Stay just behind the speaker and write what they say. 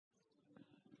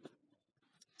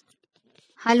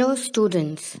Hello,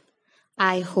 students.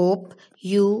 I hope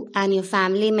you and your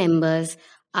family members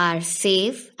are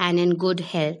safe and in good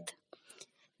health.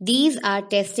 These are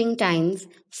testing times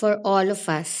for all of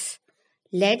us.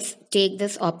 Let's take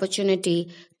this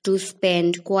opportunity to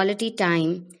spend quality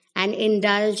time and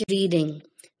indulge reading,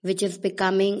 which is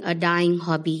becoming a dying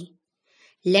hobby.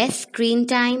 Less screen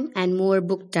time and more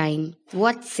book time.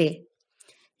 What say?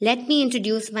 Let me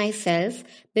introduce myself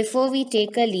before we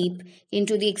take a leap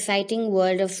into the exciting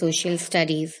world of social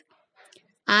studies.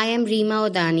 I am Rima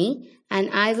Udani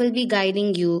and I will be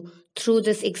guiding you through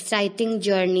this exciting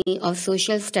journey of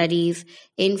social studies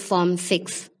in Form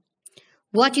 6.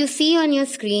 What you see on your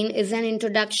screen is an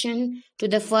introduction to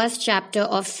the first chapter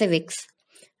of Civics,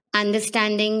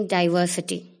 Understanding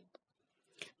Diversity.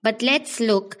 But let's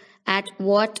look at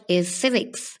what is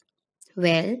civics.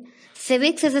 Well,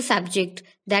 civics is a subject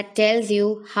that tells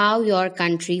you how your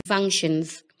country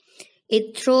functions.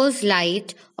 It throws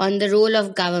light on the role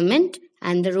of government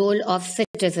and the role of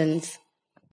citizens.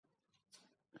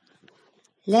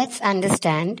 Let's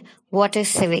understand what is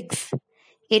civics.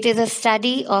 It is a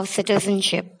study of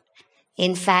citizenship.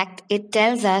 In fact, it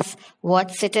tells us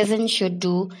what citizens should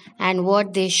do and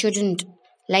what they shouldn't,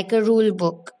 like a rule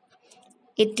book.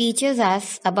 It teaches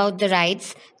us about the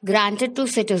rights granted to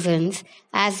citizens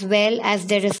as well as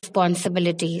their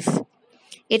responsibilities.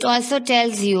 It also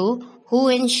tells you who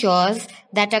ensures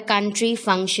that a country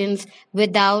functions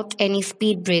without any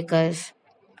speed breakers.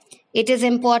 It is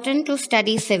important to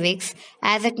study civics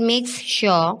as it makes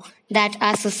sure that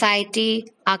our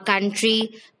society, our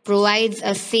country provides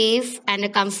a safe and a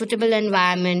comfortable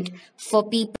environment for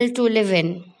people to live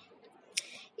in.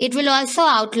 It will also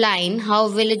outline how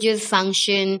villages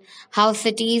function, how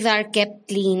cities are kept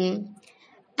clean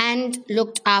and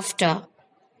looked after.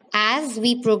 As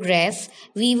we progress,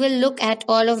 we will look at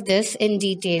all of this in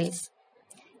details.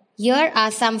 Here are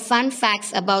some fun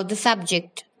facts about the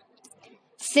subject.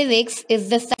 Civics is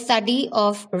the study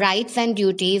of rights and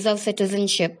duties of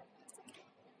citizenship.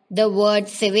 The word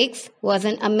civics was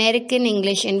an American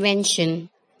English invention.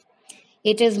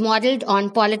 It is modeled on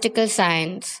political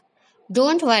science.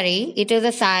 Don't worry, it is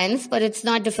a science, but it's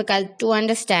not difficult to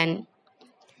understand.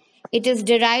 It is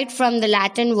derived from the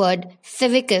Latin word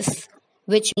civicus,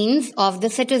 which means of the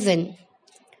citizen.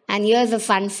 And here's a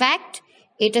fun fact,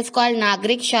 it is called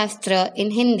Nagrik Shastra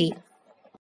in Hindi.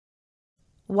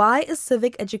 Why is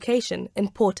civic education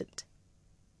important?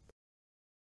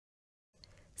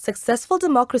 Successful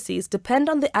democracies depend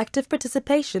on the active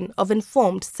participation of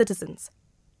informed citizens.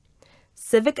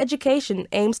 Civic education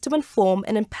aims to inform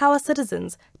and empower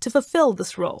citizens to fulfill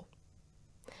this role.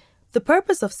 The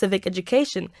purpose of civic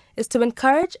education is to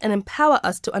encourage and empower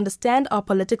us to understand our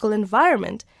political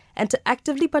environment and to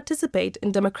actively participate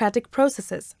in democratic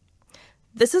processes.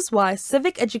 This is why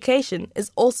civic education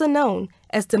is also known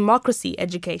as democracy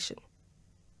education.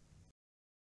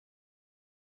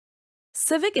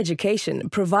 Civic education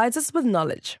provides us with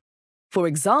knowledge. For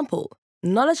example,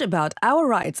 knowledge about our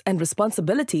rights and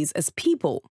responsibilities as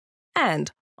people,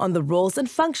 and on the roles and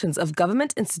functions of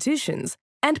government institutions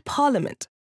and parliament.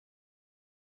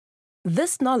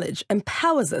 This knowledge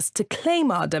empowers us to claim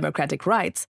our democratic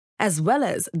rights as well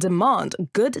as demand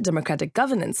good democratic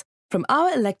governance from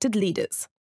our elected leaders.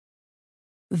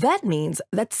 That means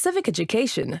that civic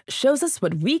education shows us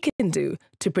what we can do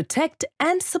to protect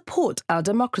and support our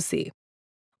democracy.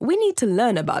 We need to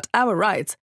learn about our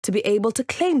rights to be able to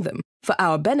claim them for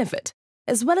our benefit,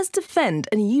 as well as defend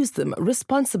and use them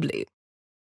responsibly.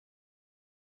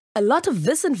 A lot of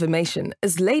this information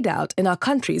is laid out in our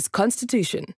country's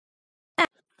constitution.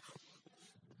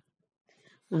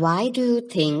 Why do you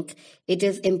think it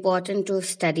is important to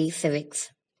study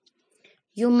civics?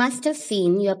 You must have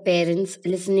seen your parents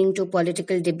listening to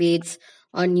political debates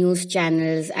on news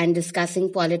channels and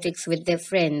discussing politics with their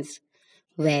friends.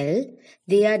 Well,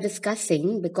 they are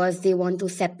discussing because they want to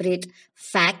separate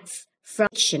facts from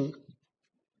fiction.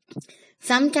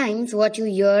 Sometimes what you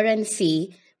hear and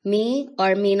see may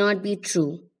or may not be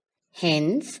true.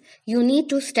 Hence, you need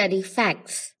to study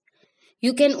facts.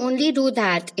 You can only do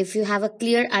that if you have a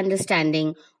clear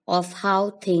understanding of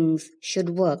how things should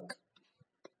work.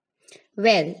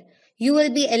 Well, you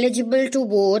will be eligible to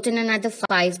vote in another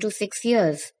 5 to 6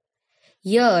 years.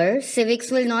 Here,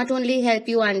 civics will not only help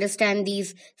you understand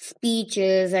these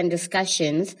speeches and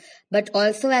discussions, but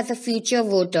also as a future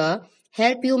voter,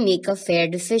 help you make a fair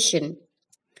decision.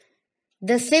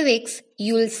 The civics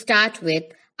you will start with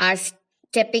are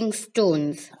stepping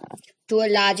stones to a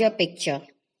larger picture.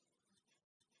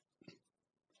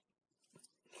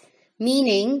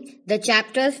 Meaning, the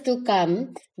chapters to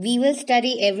come, we will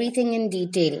study everything in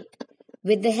detail.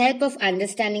 With the help of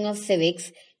understanding of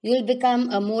civics, you will become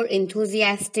a more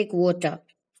enthusiastic voter.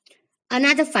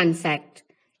 Another fun fact: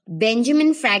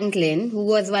 Benjamin Franklin, who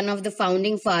was one of the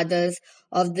founding fathers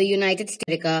of the United States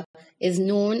of America, is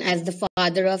known as the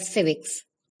father of civics.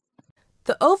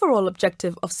 The overall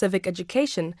objective of civic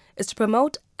education is to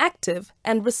promote active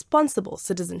and responsible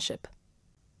citizenship.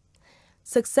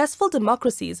 Successful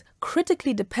democracies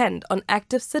critically depend on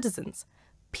active citizens,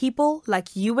 people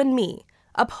like you and me,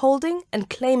 upholding and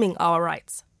claiming our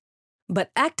rights.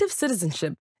 But active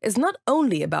citizenship is not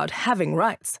only about having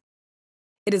rights.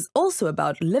 It is also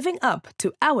about living up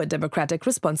to our democratic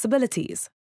responsibilities.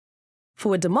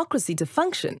 For a democracy to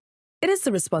function, it is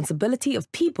the responsibility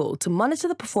of people to monitor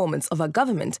the performance of our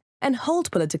government and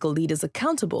hold political leaders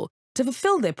accountable to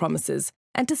fulfill their promises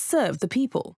and to serve the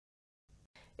people.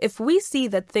 If we see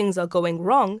that things are going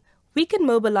wrong, we can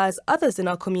mobilize others in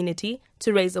our community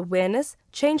to raise awareness,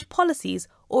 change policies,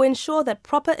 or ensure that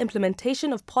proper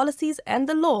implementation of policies and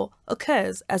the law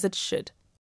occurs as it should.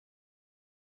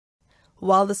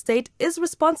 While the state is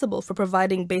responsible for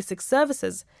providing basic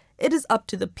services, it is up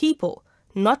to the people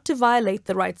not to violate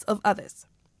the rights of others.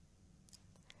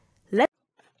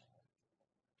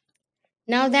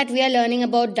 Now that we are learning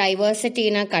about diversity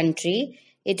in our country,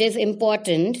 it is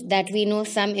important that we know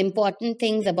some important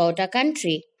things about our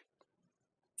country.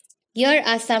 Here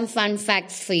are some fun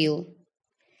facts for you.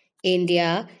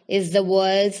 India is the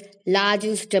world's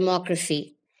largest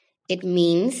democracy. It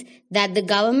means that the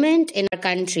government in our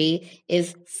country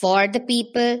is for the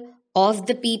people, of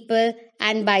the people,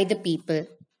 and by the people.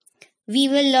 We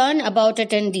will learn about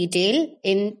it in detail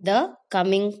in the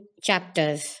coming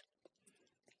chapters.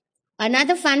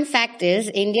 Another fun fact is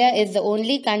India is the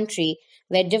only country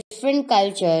where different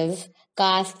cultures,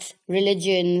 castes,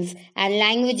 religions, and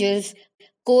languages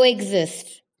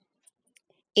coexist.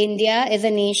 India is a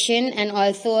nation and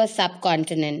also a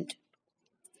subcontinent.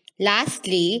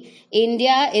 Lastly,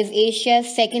 India is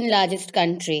Asia's second largest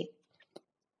country.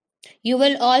 You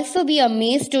will also be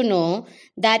amazed to know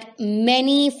that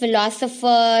many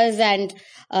philosophers and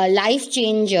life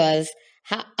changers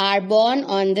are born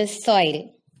on this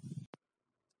soil.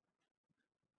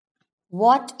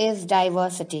 What is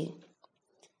diversity?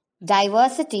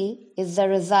 Diversity is the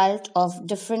result of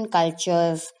different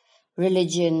cultures,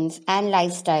 religions, and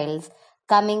lifestyles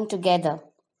coming together.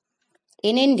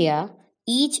 In India,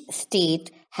 each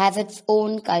state has its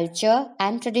own culture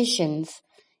and traditions,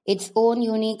 its own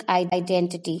unique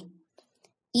identity.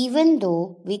 Even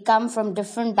though we come from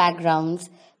different backgrounds,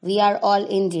 we are all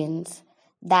Indians.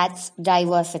 That's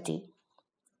diversity.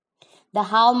 The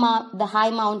high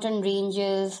mountain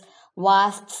ranges,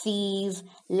 vast seas,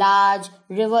 large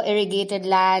river irrigated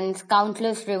lands,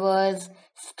 countless rivers,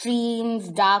 streams,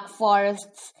 dark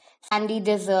forests, sandy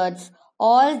deserts,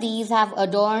 all these have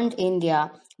adorned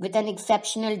India with an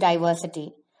exceptional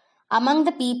diversity. Among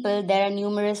the people, there are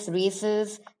numerous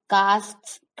races,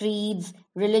 castes, creeds,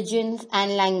 religions,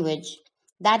 and language.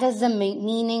 That is the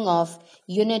meaning of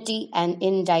unity and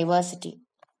in diversity.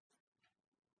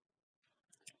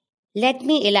 Let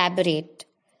me elaborate.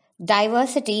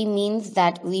 Diversity means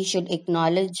that we should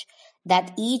acknowledge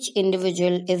that each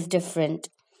individual is different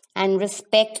and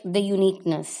respect the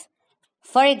uniqueness.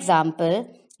 For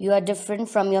example, you are different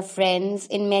from your friends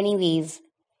in many ways.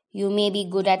 You may be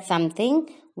good at something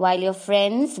while your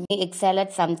friends may excel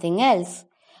at something else,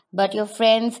 but your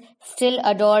friends still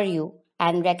adore you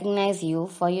and recognize you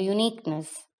for your uniqueness.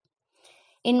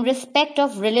 In respect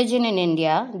of religion in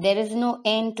India, there is no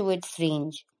end to its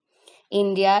range.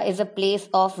 India is a place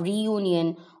of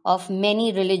reunion of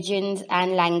many religions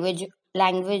and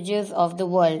languages of the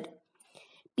world.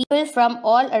 People from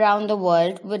all around the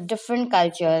world with different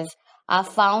cultures are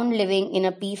found living in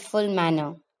a peaceful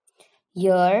manner.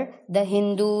 Here, the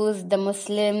Hindus, the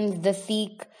Muslims, the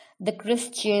Sikh, the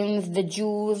Christians, the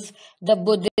Jews, the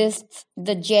Buddhists,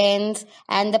 the Jains,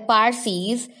 and the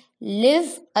Parsis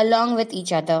live along with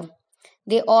each other.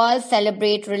 They all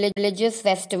celebrate religious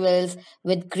festivals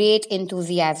with great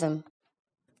enthusiasm.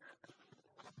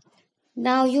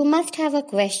 Now, you must have a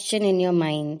question in your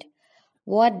mind.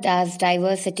 What does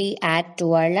diversity add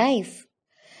to our life?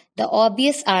 The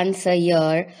obvious answer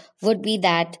here would be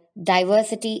that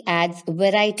diversity adds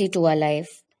variety to our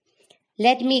life.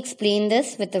 Let me explain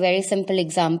this with a very simple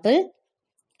example.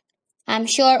 I'm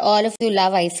sure all of you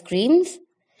love ice creams.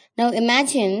 Now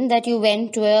imagine that you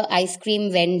went to an ice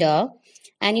cream vendor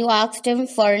and you asked him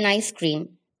for an ice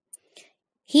cream.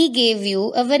 He gave you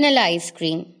a vanilla ice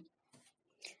cream.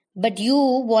 But you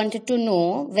wanted to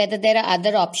know whether there are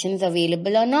other options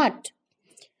available or not.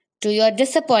 To your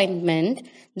disappointment,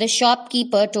 the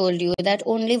shopkeeper told you that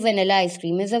only vanilla ice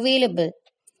cream is available.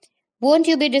 Won't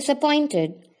you be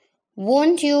disappointed?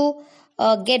 Won't you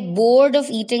get bored of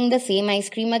eating the same ice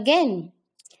cream again?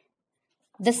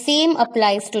 The same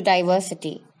applies to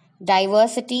diversity.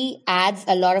 Diversity adds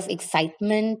a lot of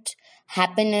excitement,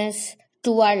 happiness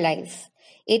to our life.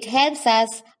 It helps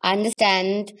us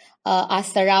understand our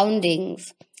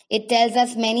surroundings. It tells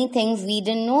us many things we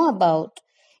didn't know about.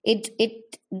 It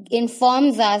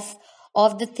informs us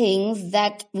of the things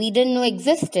that we didn't know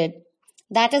existed.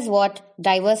 That is what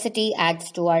diversity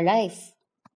adds to our life.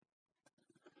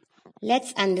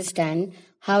 Let's understand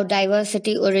how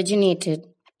diversity originated.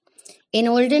 In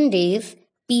olden days,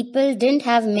 people didn't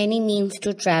have many means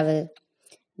to travel.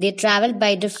 They traveled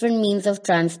by different means of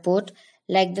transport,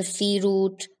 like the sea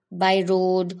route, by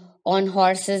road, on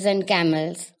horses and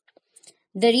camels.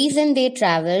 The reason they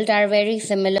traveled are very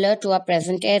similar to our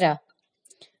present era.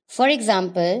 For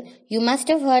example, you must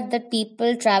have heard that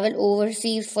people travel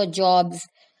overseas for jobs,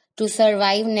 to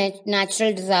survive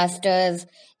natural disasters,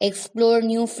 explore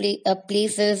new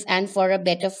places, and for a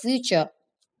better future.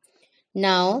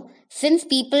 Now, since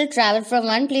people traveled from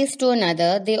one place to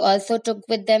another, they also took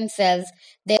with themselves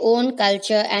their own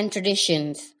culture and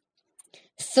traditions.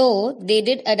 So, they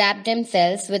did adapt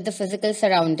themselves with the physical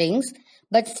surroundings,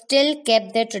 but still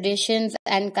kept their traditions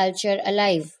and culture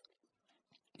alive.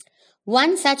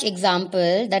 One such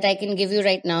example that I can give you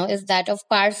right now is that of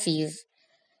Parsis.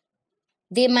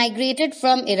 They migrated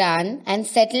from Iran and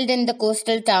settled in the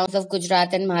coastal towns of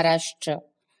Gujarat and Maharashtra.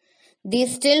 They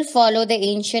still follow the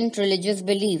ancient religious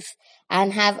beliefs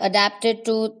and have adapted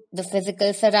to the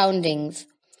physical surroundings.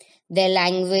 Their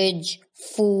language,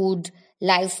 food,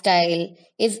 lifestyle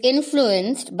is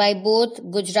influenced by both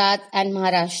Gujarat and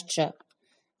Maharashtra.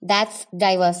 That's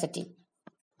diversity.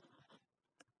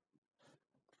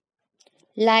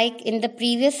 Like in the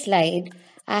previous slide,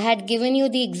 I had given you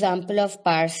the example of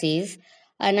Parsis.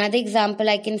 Another example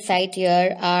I can cite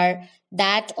here are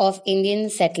that of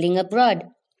Indians settling abroad.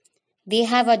 They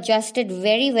have adjusted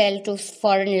very well to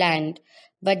foreign land,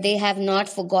 but they have not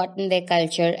forgotten their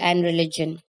culture and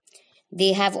religion.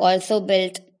 They have also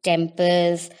built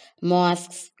temples,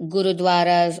 mosques,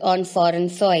 gurudwaras on foreign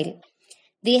soil.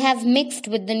 They have mixed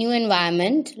with the new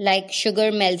environment like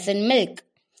sugar melts in milk.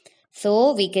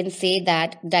 So we can say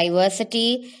that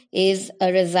diversity is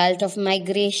a result of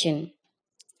migration.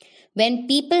 When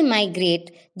people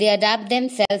migrate, they adapt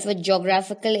themselves with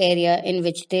geographical area in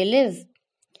which they live.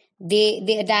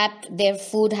 They adapt their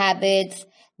food habits,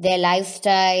 their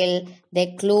lifestyle,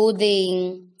 their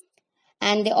clothing,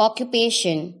 and their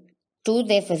occupation to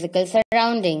their physical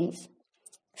surroundings.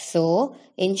 So,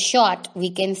 in short,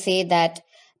 we can say that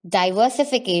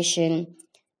diversification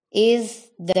is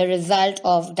the result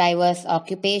of diverse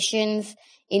occupations,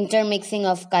 intermixing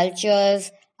of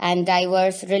cultures, and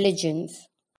diverse religions.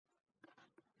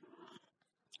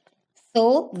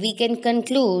 So, we can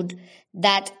conclude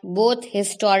that both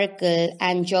historical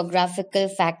and geographical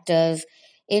factors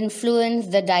influence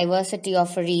the diversity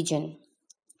of a region.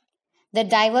 The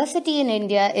diversity in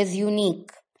India is unique.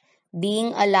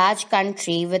 Being a large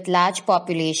country with large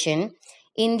population,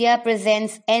 India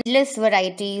presents endless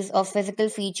varieties of physical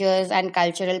features and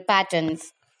cultural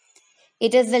patterns.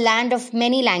 It is the land of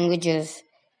many languages.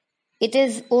 It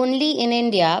is only in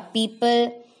India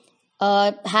people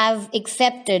have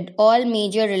accepted all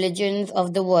major religions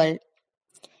of the world.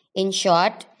 In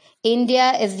short,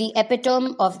 India is the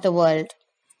epitome of the world.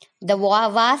 The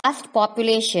vast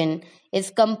population is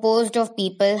composed of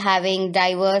people having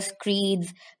diverse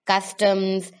creeds,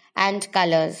 customs, and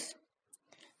colors.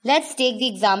 Let's take the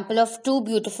example of two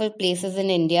beautiful places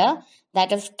in India,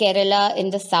 that is Kerala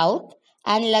in the south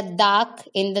and Ladakh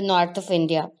in the north of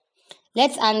India.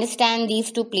 Let's understand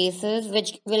these two places,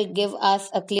 which will give us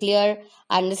a clear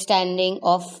understanding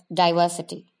of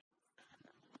diversity.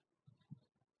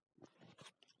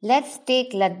 Let's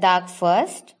take Ladakh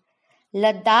first.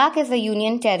 Ladakh is a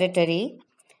union territory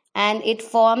and it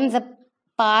forms a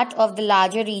part of the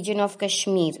larger region of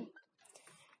Kashmir.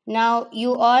 Now,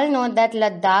 you all know that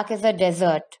Ladakh is a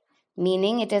desert,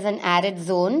 meaning it is an arid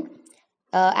zone.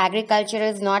 Agriculture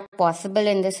is not possible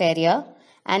in this area,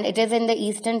 and it is in the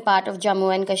eastern part of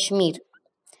Jammu and Kashmir.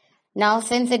 Now,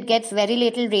 since it gets very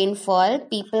little rainfall,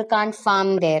 people can't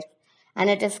farm there, and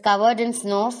it is covered in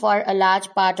snow for a large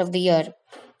part of the year.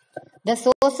 The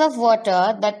source of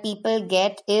water that people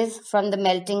get is from the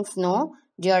melting snow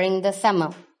during the summer.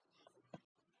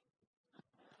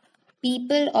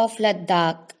 People of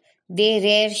Ladakh, they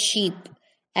rear sheep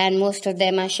and most of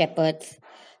them are shepherds.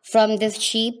 From this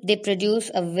sheep, they produce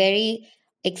a very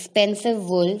expensive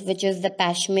wool, which is the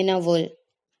pashmina wool.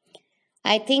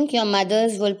 I think your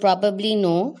mothers will probably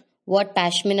know what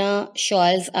pashmina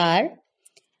shawls are.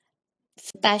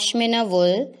 Pashmina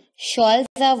wool, shawls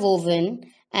are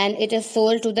woven, and it is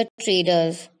sold to the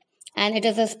traders. And it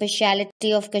is a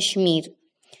specialty of Kashmir.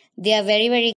 They are very,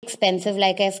 very expensive,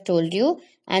 like I've told you,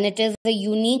 and it is a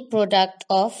unique product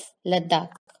of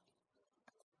Ladakh.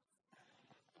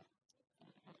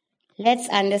 Let's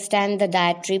understand the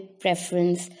dietary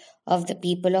preference of the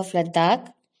people of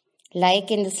Ladakh. Like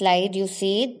in the slide, you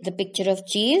see the picture of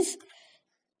cheese.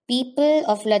 People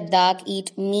of Ladakh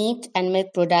eat meat and milk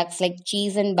products like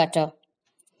cheese and butter.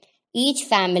 Each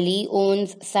family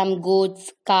owns some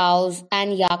goats, cows,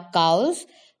 and yak cows.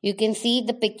 You can see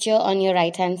the picture on your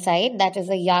right hand side, that is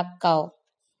a yak cow.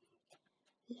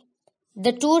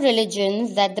 The two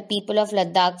religions that the people of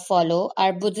Ladakh follow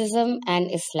are Buddhism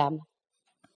and Islam.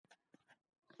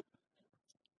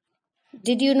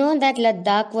 Did you know that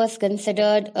Ladakh was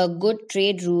considered a good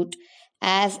trade route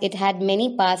as it had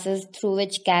many passes through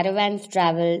which caravans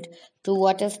traveled to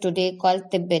what is today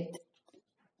called Tibet?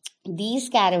 These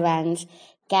caravans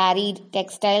carried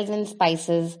textiles and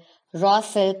spices, raw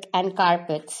silk, and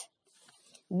carpets.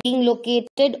 Being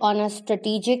located on a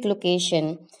strategic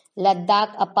location,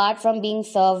 Ladakh, apart from being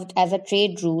served as a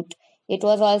trade route, it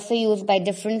was also used by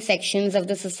different sections of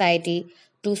the society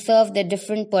to serve their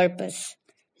different purpose.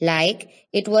 Like,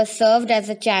 it was served as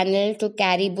a channel to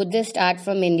carry Buddhist art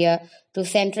from India to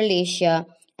Central Asia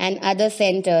and other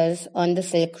centers on the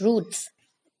Silk routes.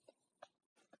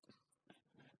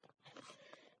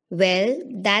 Well,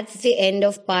 that's the end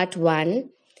of part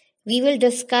one. We will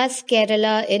discuss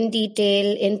Kerala in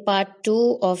detail in part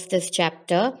 2 of this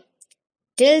chapter.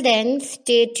 Till then,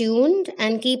 stay tuned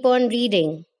and keep on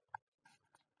reading.